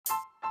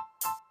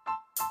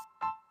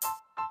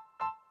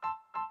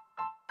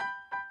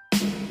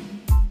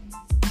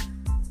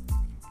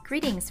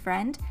Greetings,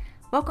 friend.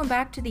 Welcome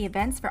back to the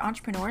Events for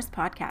Entrepreneurs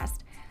podcast.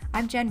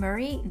 I'm Jen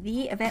Murray,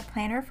 the event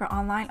planner for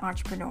online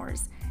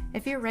entrepreneurs.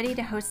 If you're ready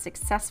to host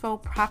successful,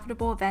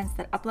 profitable events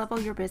that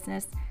uplevel your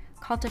business,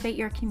 cultivate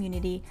your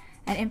community,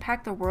 and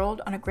impact the world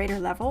on a greater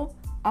level,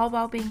 all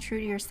while being true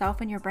to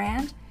yourself and your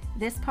brand,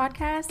 this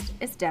podcast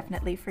is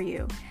definitely for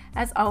you.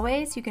 As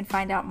always, you can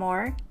find out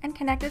more and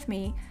connect with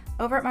me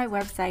over at my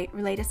website,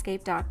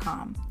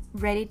 relateescape.com.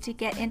 Ready to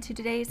get into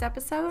today's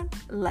episode?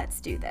 Let's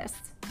do this.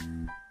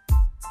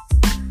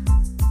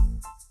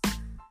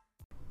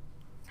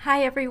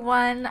 Hi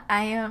everyone,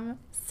 I am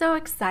so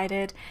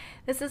excited.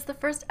 This is the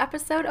first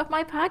episode of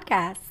my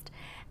podcast,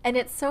 and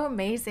it's so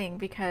amazing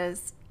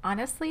because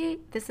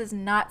honestly, this is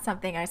not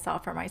something I saw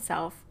for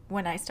myself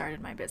when I started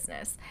my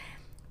business.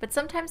 But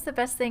sometimes the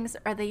best things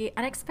are the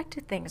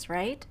unexpected things,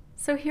 right?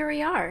 So here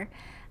we are,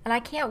 and I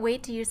can't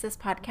wait to use this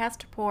podcast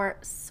to pour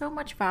so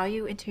much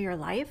value into your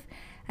life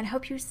and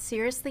help you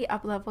seriously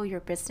uplevel your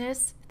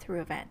business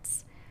through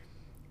events.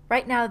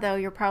 Right now, though,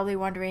 you're probably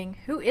wondering,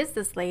 who is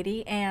this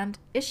lady and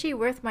is she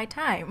worth my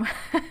time?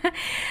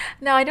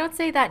 Now, I don't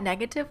say that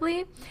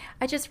negatively.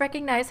 I just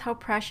recognize how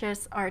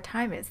precious our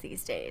time is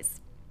these days.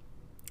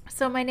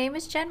 So my name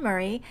is Jen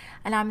Murray,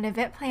 and I'm an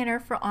event planner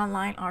for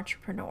online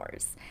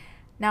entrepreneurs.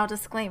 Now,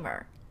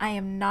 disclaimer, I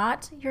am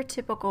not your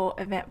typical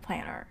event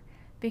planner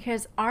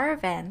because our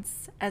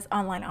events as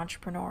online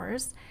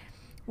entrepreneurs,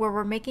 where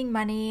we're making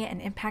money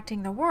and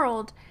impacting the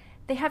world,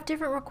 they have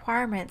different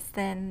requirements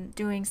than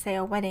doing, say,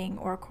 a wedding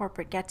or a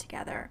corporate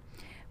get-together,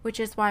 which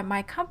is why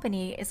my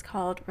company is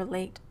called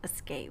Relate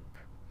Escape.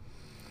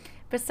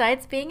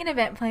 Besides being an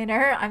event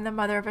planner, I'm the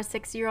mother of a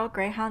 6-year-old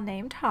greyhound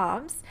named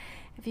Hobbs.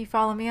 If you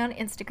follow me on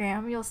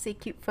Instagram, you'll see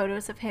cute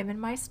photos of him in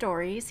my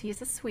stories.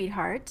 He's a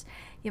sweetheart.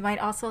 You might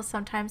also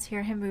sometimes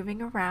hear him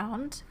moving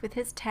around with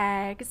his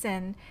tags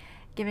and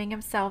giving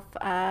himself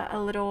a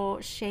little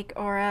shake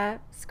or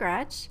a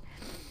scratch.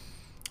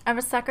 I'm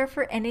a sucker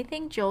for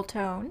anything jewel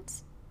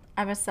tones.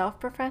 I'm a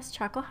self-professed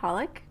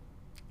chocoholic.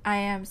 I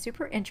am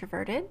super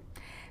introverted,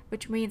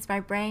 which means my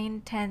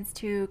brain tends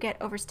to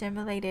get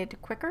overstimulated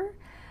quicker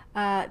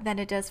than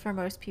it does for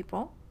most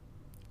people.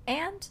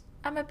 And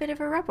I'm a bit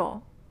of a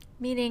rebel,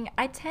 meaning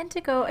I tend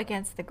to go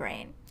against the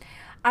grain.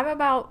 I'm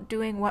about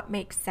doing what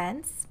makes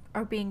sense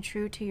or being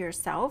true to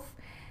yourself,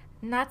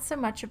 not so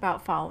much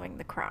about following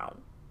the crowd.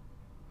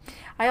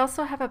 I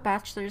also have a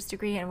bachelor's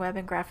degree in web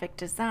and graphic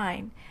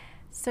design,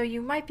 so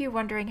you might be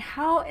wondering,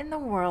 how in the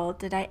world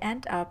did I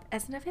end up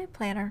as an event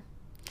planner?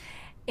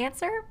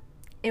 Answer,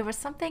 it was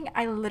something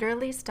I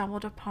literally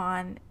stumbled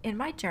upon in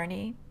my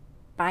journey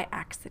by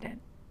accident.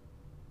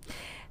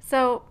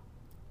 So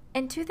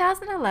in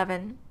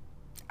 2011,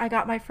 I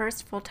got my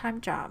first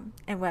full-time job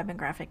in web and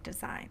graphic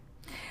design.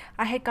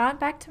 I had gone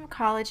back to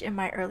college in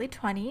my early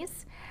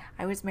 20s.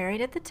 I was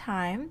married at the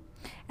time,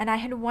 and I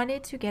had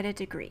wanted to get a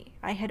degree.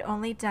 I had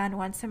only done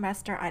one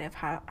semester out of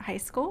high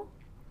school.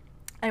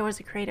 I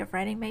was a creative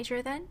writing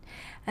major then,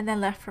 and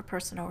then left for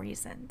personal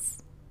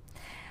reasons.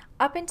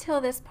 Up until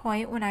this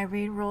point, when I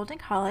re-enrolled in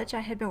college, I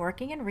had been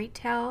working in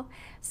retail,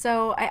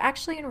 so I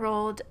actually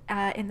enrolled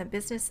in the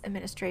business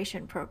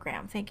administration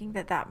program, thinking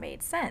that that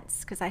made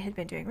sense because I had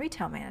been doing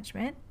retail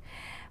management.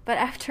 But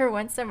after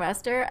one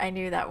semester, I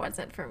knew that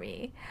wasn't for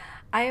me.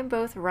 I am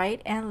both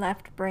right and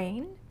left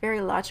brain,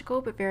 very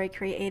logical but very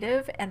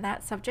creative, and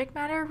that subject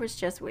matter was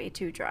just way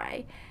too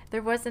dry.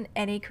 There wasn't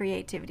any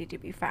creativity to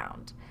be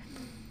found.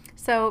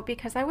 So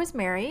because I was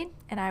married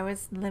and I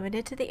was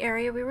limited to the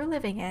area we were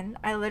living in,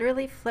 I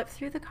literally flipped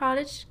through the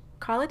college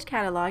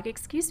catalog,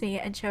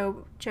 and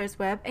chose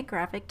web and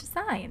graphic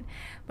design,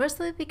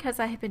 mostly because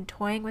I had been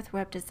toying with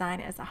web design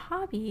as a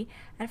hobby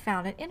and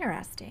found it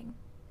interesting.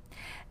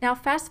 Now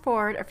fast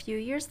forward a few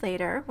years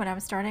later, when I'm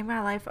starting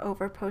my life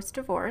over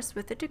post-divorce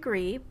with a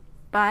degree,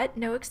 but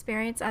no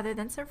experience other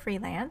than some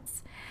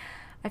freelance,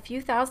 a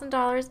few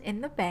 $1,000s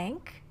in the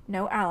bank,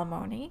 no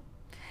alimony,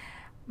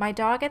 my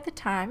dog at the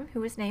time, who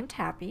was named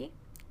Happy,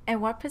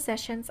 and what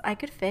possessions I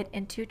could fit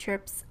in 2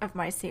 trips of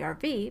my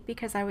CRV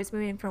because I was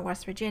moving from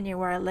West Virginia,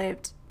 where I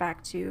lived,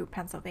 back to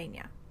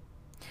Pennsylvania.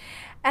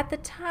 At the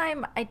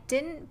time, I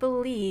didn't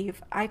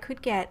believe I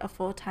could get a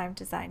full-time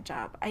design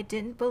job. I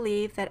didn't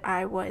believe that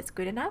I was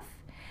good enough,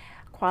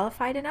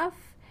 qualified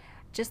enough,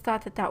 just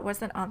thought that that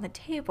wasn't on the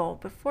table.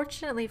 But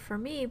fortunately for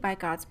me, by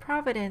God's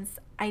providence,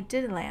 I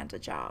did land a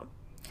job.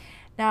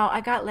 Now,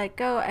 I got let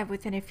go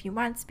within a few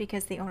months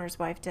because the owner's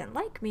wife didn't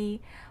like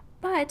me,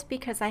 but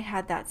because I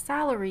had that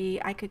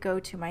salary, I could go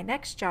to my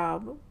next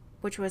job,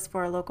 which was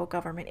for a local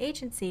government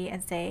agency,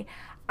 and say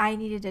I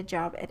needed a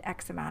job at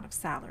X amount of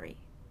salary.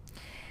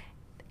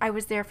 I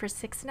was there for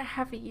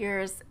 6.5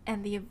 years,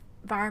 and the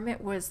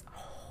environment was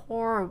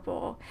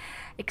horrible,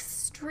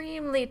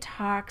 extremely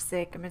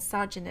toxic,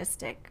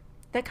 misogynistic,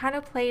 the kind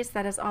of place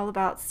that is all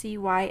about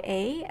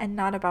CYA and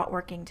not about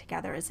working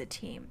together as a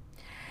team.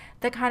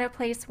 The kind of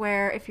place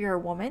where if you're a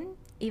woman,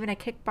 even a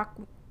kick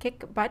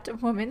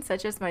butt woman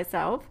such as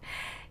myself,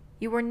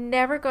 you were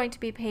never going to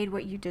be paid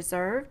what you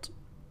deserved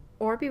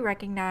or be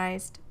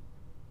recognized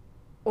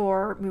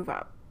or move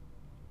up.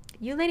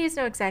 You ladies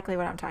know exactly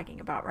what I'm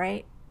talking about,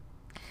 right?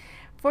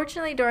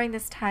 Fortunately, during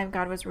this time,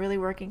 God was really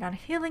working on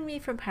healing me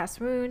from past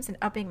wounds and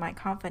upping my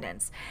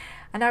confidence.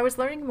 And I was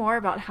learning more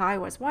about how I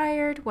was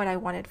wired, what I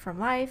wanted from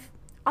life,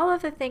 all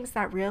of the things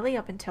that really,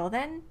 up until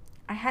then,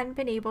 I hadn't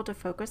been able to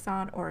focus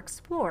on or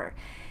explore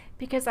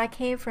because I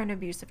came from an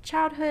abusive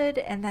childhood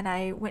and then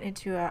I went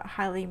into a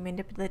highly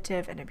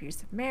manipulative and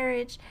abusive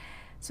marriage.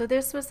 So,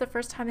 this was the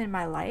first time in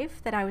my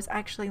life that I was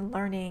actually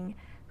learning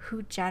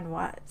who Jen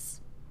was.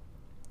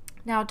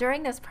 Now,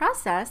 during this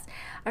process,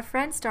 a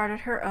friend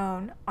started her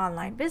own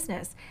online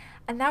business,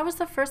 and that was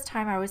the first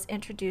time I was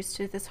introduced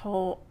to this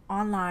whole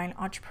online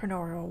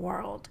entrepreneurial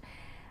world.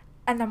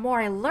 And the more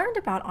I learned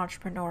about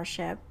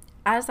entrepreneurship,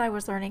 as I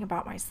was learning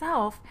about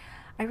myself,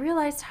 I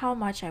realized how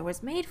much I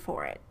was made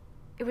for it.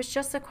 It was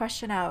just a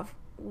question of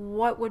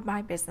what would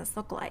my business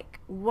look like?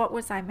 What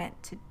was I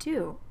meant to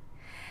do?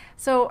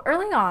 So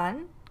early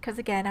on, because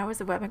again, I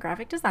was a web and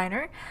graphic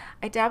designer,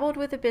 I dabbled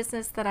with a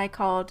business that I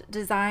called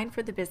Design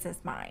for the Business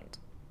Mind.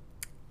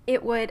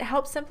 It would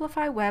help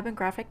simplify web and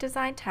graphic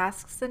design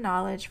tasks and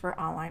knowledge for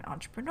online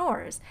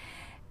entrepreneurs.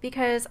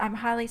 Because I'm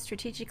highly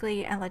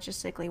strategically and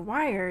logistically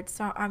wired,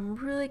 so I'm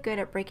really good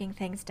at breaking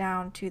things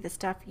down to the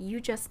stuff you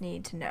just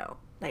need to know.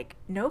 Like,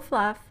 no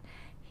fluff,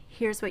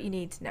 here's what you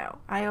need to know.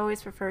 I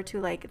always refer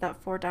to like the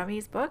For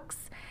Dummies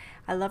books.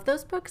 I love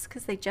those books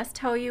because they just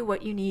tell you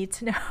what you need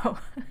to know.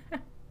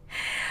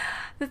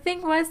 The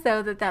thing was,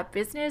 though, that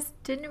business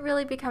didn't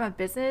really become a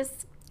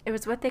business. It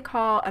was what they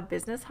call a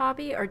business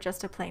hobby or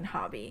just a plain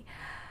hobby.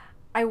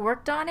 I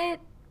worked on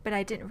it, but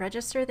I didn't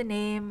register the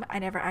name. I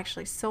never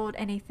actually sold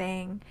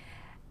anything.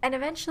 And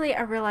eventually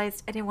I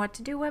realized I didn't want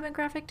to do web and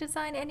graphic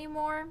design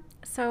anymore,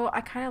 so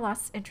I kind of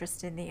lost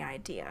interest in the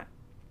idea.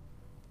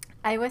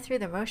 I went through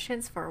the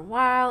motions for a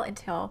while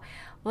until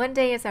one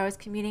day, as I was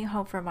commuting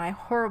home from my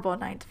horrible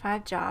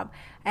 9-to-5 job,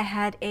 I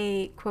had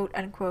a quote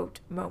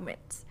unquote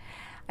moment.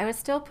 I was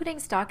still putting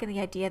stock in the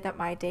idea that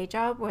my day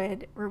job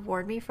would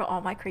reward me for all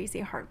my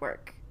crazy hard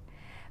work.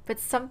 But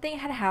something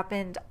had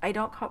happened, I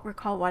don't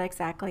recall what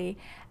exactly,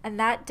 and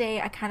that day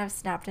I kind of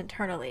snapped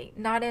internally.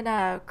 Not in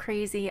a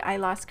crazy, I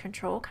lost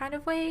control kind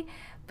of way,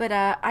 but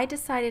I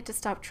decided to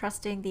stop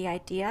trusting the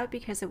idea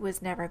because it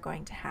was never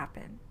going to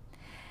happen.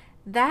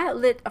 That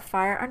lit a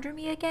fire under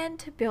me again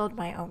to build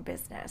my own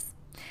business.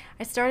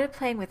 I started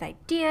playing with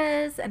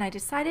ideas, and I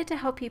decided to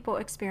help people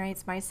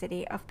experience my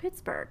city of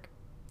Pittsburgh,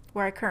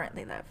 where I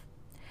currently live.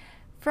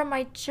 From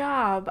my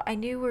job, I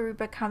knew we were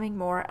becoming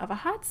more of a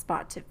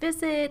hotspot to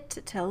visit,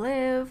 to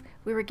live.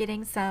 We were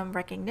getting some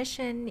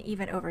recognition,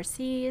 even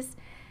overseas.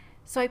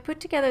 So I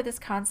put together this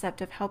concept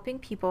of helping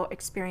people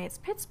experience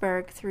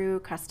Pittsburgh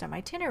through custom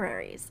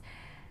itineraries.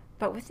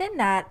 But within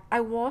that, I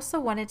also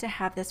wanted to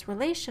have this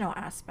relational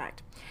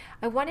aspect.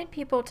 I wanted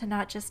people to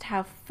not just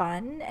have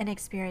fun and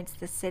experience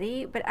the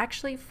city, but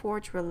actually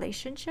forge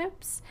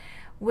relationships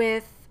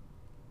with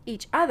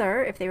each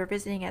other if they were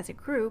visiting as a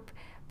group,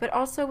 but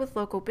also with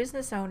local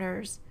business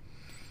owners.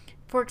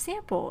 For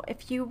example,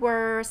 if you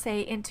were,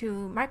 say, into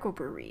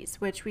microbreweries,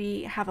 which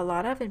we have a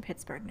lot of in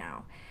Pittsburgh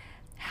now,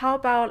 how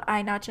about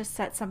I not just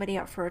set somebody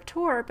up for a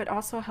tour, but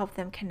also help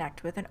them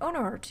connect with an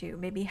owner or two,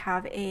 maybe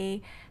have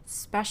a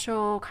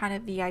special kind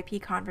of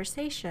VIP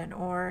conversation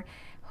or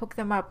hook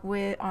them up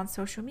with on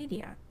social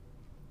media.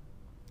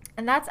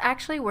 And that's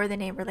actually where the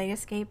name Relate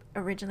Escape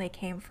originally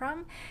came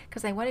from,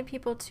 because I wanted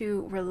people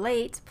to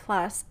relate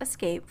plus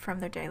escape from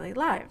their daily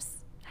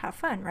lives. Have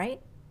fun, right?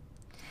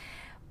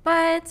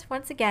 But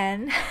once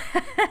again,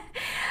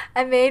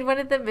 I made one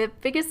of the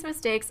biggest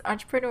mistakes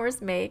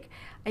entrepreneurs make.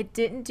 I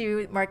didn't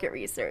do market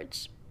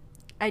research.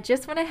 I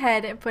just went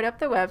ahead and put up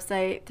the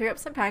website, threw up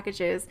some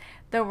packages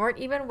that weren't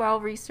even well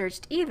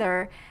researched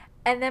either,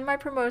 and then my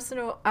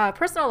personal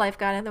life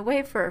got in the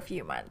way for a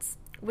few months,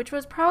 which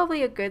was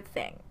probably a good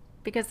thing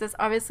because this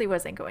obviously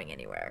wasn't going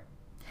anywhere.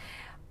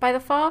 By the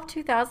fall of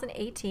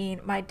 2018,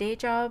 my day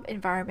job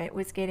environment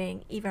was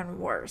getting even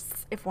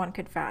worse, if one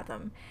could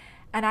fathom.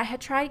 And I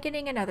had tried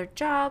getting another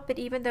job, but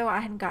even though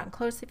I had gotten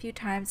close a few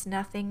times,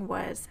 nothing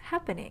was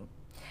happening.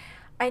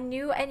 I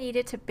knew I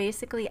needed to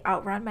basically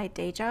outrun my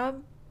day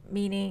job,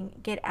 meaning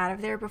get out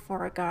of there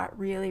before it got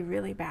really,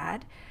 really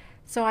bad.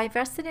 So I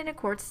invested in a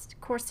course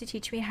to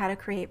teach me how to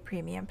create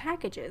premium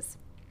packages.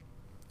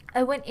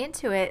 I went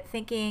into it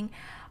thinking,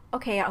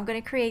 okay, I'm going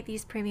to create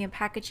these premium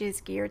packages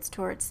geared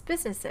towards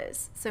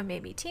businesses. So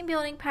maybe team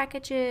building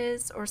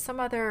packages or some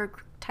other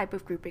type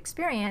of group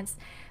experience,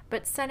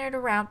 but centered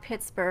around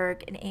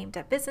Pittsburgh and aimed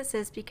at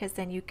businesses because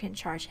then you can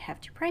charge a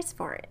hefty price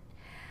for it.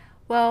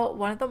 Well,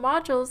 one of the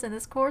modules in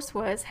this course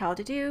was how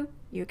to do,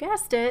 you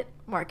guessed it,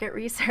 market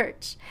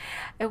research.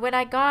 And when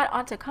I got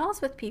onto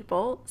calls with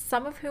people,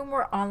 some of whom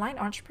were online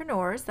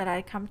entrepreneurs that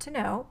I'd come to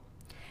know,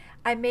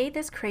 I made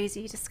this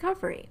crazy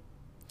discovery.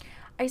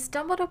 I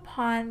stumbled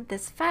upon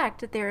this fact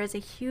that there is a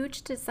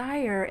huge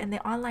desire in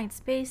the online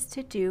space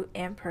to do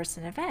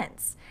in-person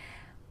events,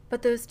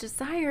 but those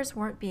desires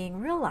weren't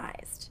being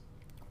realized.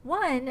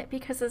 One,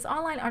 because as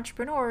online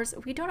entrepreneurs,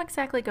 we don't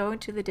exactly go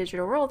into the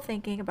digital world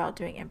thinking about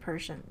doing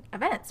in-person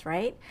events,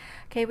 right?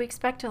 Okay, we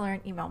expect to learn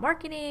email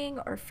marketing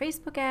or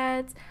Facebook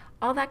ads,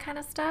 all that kind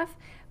of stuff,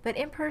 but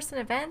in-person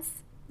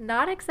events,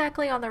 not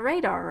exactly on the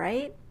radar,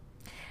 right?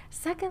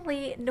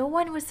 Secondly, no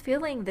one was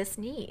feeling this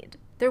need.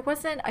 There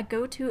wasn't a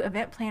go-to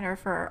event planner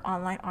for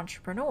online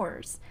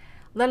entrepreneurs,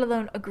 let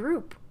alone a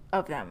group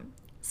of them.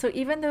 So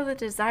even though the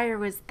desire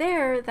was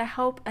there, the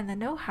help and the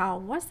know-how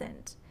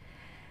wasn't.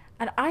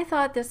 And I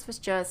thought this was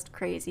just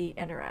crazy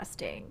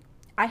interesting.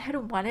 I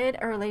had wanted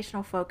a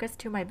relational focus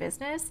to my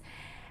business,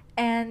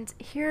 and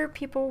here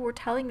people were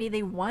telling me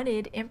they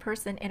wanted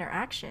in-person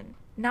interaction,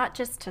 not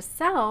just to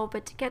sell,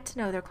 but to get to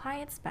know their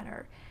clients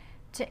better,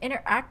 to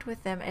interact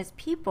with them as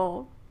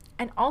people,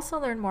 and also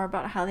learn more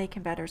about how they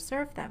can better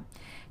serve them.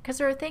 Because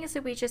there are things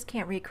that we just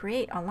can't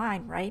recreate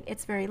online, right?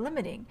 It's very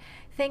limiting.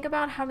 Think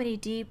about how many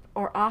deep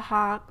or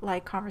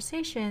aha-like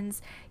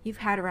conversations you've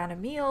had around a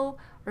meal,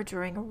 or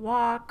during a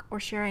walk, or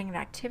sharing an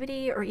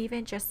activity, or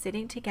even just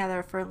sitting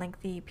together for a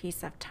lengthy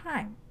piece of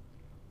time.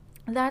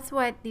 That's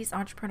what these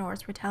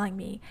entrepreneurs were telling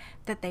me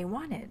that they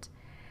wanted.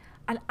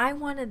 And I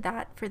wanted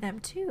that for them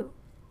too.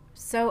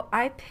 So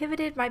I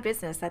pivoted my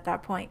business at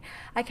that point.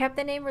 I kept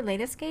the name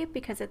Relate Escape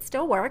because it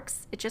still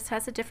works. It just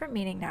has a different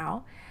meaning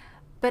now.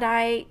 But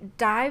I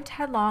dived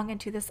headlong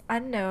into this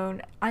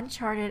unknown,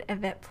 uncharted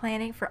event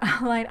planning for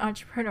online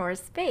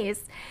entrepreneurs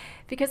space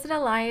because it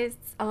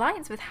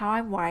aligns with how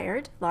I'm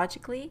wired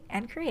logically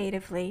and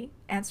creatively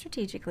and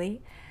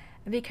strategically,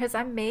 because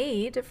I'm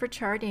made for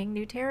charting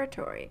new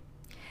territory.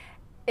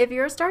 If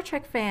you're a Star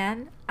Trek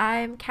fan,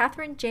 I'm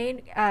Captain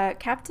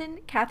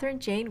Catherine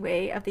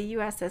Janeway of the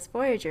USS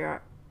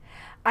Voyager.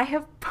 I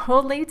have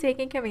boldly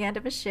taken command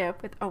of a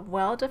ship with a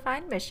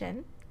well-defined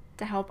mission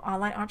to help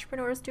online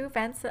entrepreneurs do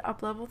events that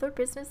uplevel their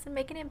business and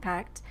make an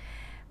impact.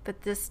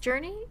 But this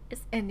journey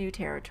is in new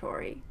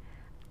territory,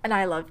 and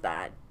I love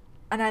that.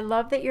 And I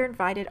love that you're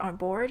invited on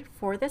board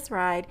for this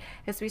ride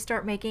as we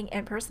start making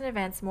in-person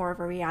events more of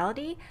a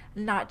reality,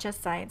 not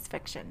just science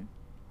fiction.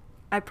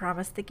 I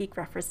promise the geek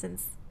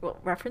references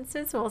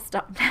will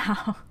stop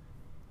now.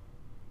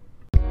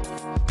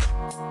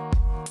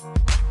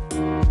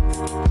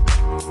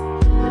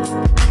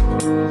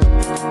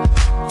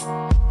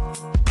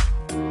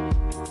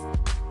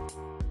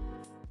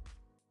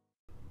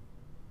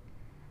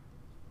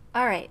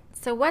 All right,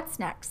 so what's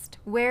next?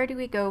 Where do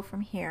we go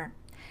from here?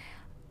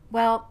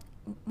 Well,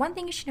 one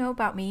thing you should know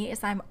about me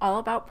is I'm all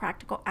about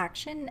practical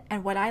action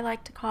and what I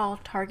like to call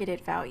targeted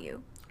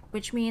value,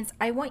 which means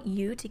I want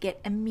you to get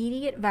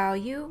immediate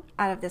value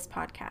out of this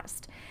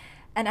podcast.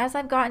 And as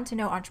I've gotten to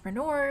know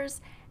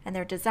entrepreneurs and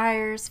their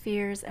desires,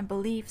 fears, and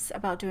beliefs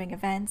about doing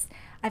events,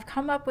 I've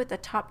come up with a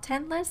top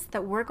 10 list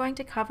that we're going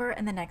to cover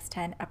in the next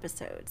 10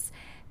 episodes.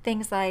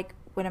 Things like,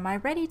 when am I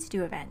ready to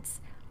do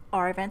events?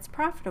 Are events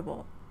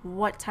profitable?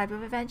 What type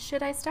of event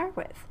should I start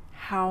with?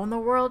 How in the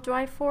world do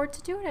I afford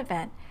to do an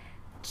event?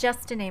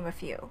 Just to name a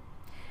few.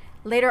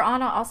 Later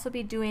on, I'll also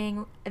be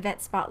doing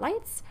event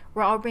spotlights,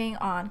 where I'll bring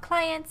on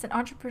clients and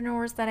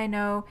entrepreneurs that I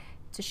know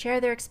to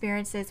share their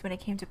experiences when it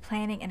came to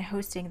planning and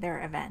hosting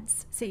their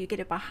events, so you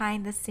get a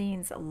behind the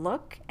scenes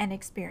look and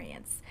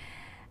experience.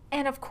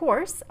 And of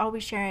course, I'll be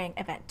sharing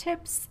event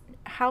tips,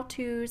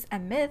 how-tos,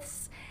 and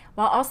myths,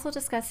 while also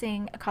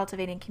discussing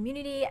cultivating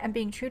community and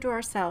being true to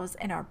ourselves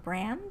and our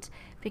brand,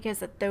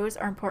 because those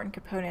are important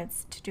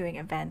components to doing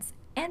events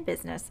and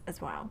business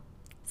as well.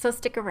 So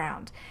stick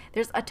around.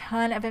 There's a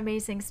ton of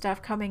amazing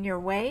stuff coming your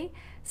way.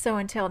 So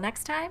until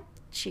next time,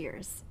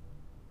 cheers.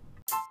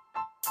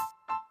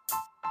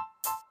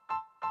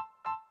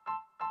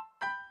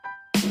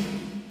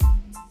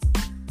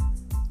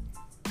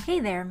 Hey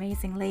there,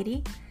 amazing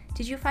lady.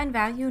 Did you find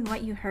value in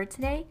what you heard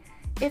today?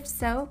 If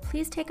so,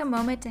 please take a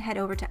moment to head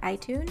over to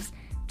iTunes,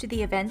 to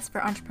the Events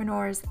for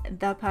Entrepreneurs,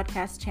 the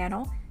podcast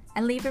channel,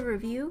 and leave a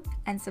review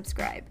and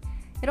subscribe.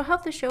 It'll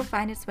help the show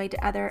find its way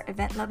to other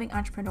event-loving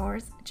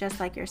entrepreneurs just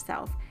like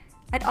yourself.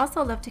 I'd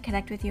also love to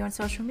connect with you on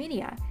social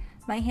media.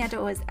 My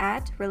handle is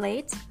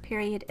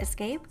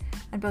 @relate_escape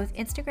on both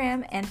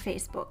Instagram and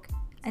Facebook.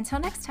 Until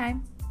next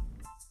time.